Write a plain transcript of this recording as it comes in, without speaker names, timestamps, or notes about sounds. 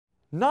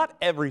Not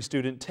every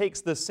student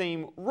takes the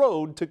same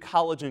road to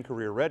college and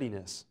career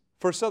readiness.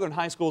 For Southern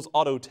High School's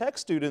auto tech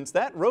students,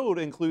 that road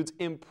includes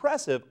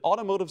impressive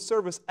Automotive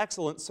Service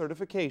Excellence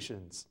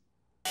certifications.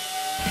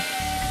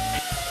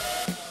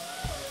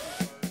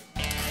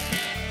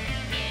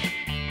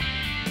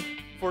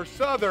 For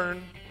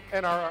Southern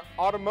and our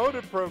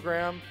automotive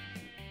program,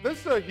 this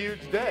is a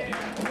huge day.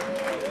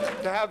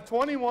 To have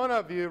 21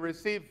 of you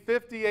receive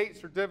 58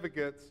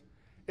 certificates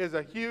is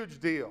a huge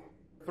deal.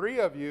 3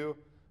 of you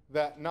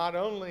that not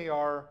only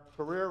are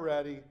career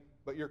ready,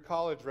 but you're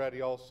college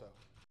ready also.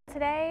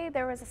 Today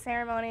there was a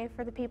ceremony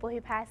for the people who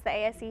passed the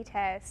ASE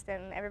test,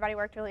 and everybody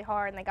worked really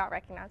hard and they got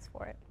recognized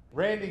for it.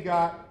 Randy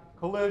got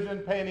collision,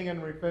 painting,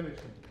 and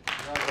refinishing.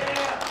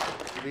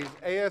 These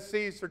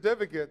ASE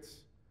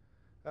certificates,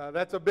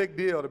 that's a big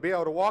deal. To be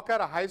able to walk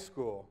out of high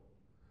school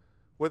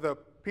with a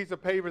piece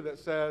of paper that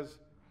says,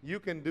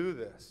 you can do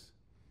this.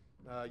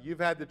 You've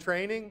had the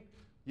training,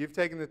 you've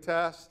taken the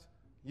test,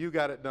 you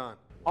got it done.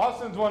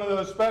 Austin's one of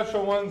those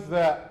special ones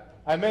that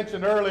I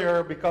mentioned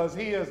earlier because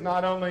he is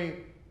not only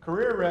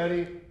career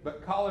ready,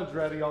 but college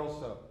ready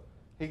also.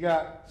 He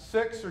got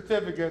 6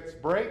 certificates: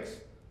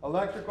 brakes,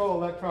 electrical,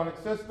 electronic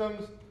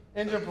systems,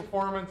 engine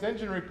performance,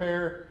 engine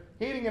repair,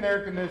 heating and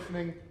air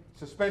conditioning,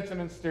 suspension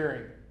and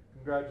steering.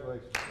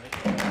 Congratulations.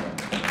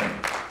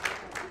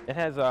 It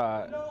has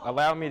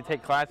allowed me to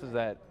take classes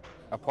that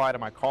apply to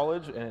my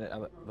college,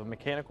 and the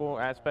mechanical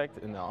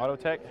aspect and the auto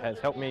tech has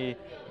helped me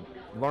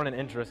learn an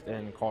interest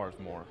in cars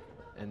more.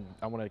 And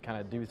I want to kind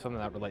of do something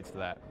that relates to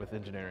that with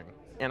engineering.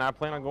 And I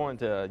plan on going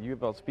to U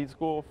of L Speed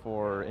School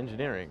for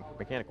engineering,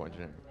 mechanical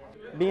engineering.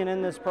 Being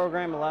in this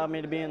program allowed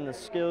me to be in the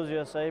Skills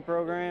USA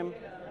program,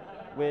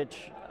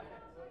 which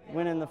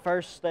winning the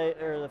first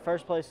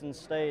place in the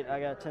state, I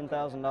got a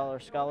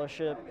 $10,000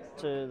 scholarship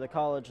to the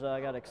college that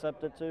I got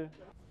accepted to.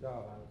 Good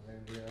job,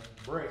 Alexandria.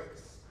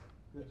 Brakes.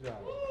 Good job.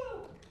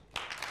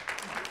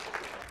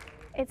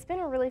 It's been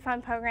a really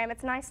fun program.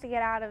 It's nice to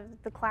get out of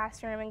the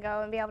classroom and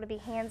go and be able to be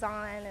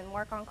hands-on and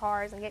work on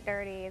cars and get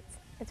dirty.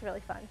 It's really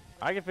fun.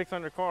 I can fix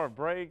under car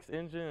brakes,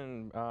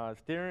 engine,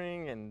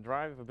 steering, and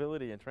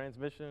drivability, and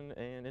transmission,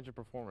 and engine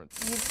performance.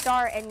 You'd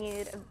start and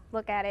you'd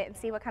look at it and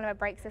see what kind of a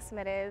brake system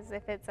it is,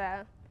 if it's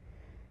a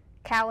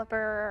caliper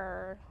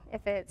or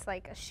if it's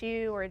like a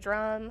shoe or a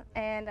drum,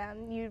 and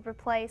you'd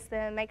replace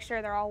them, make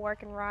sure they're all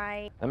working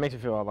right. That makes me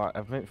feel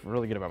I feel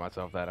really good about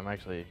myself, that I'm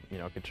actually,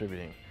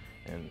 contributing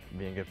and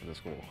being good for the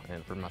school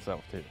and for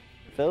myself too.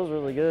 It feels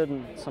really good,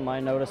 and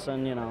somebody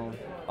noticing,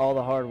 all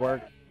the hard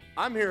work.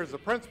 I'm here as a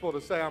principal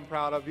to say I'm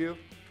proud of you.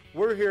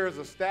 We're here as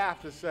a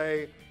staff to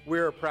say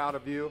we're proud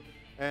of you,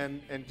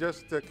 and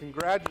just to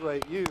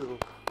congratulate you,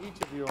 each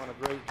of you, on a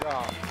great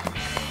job.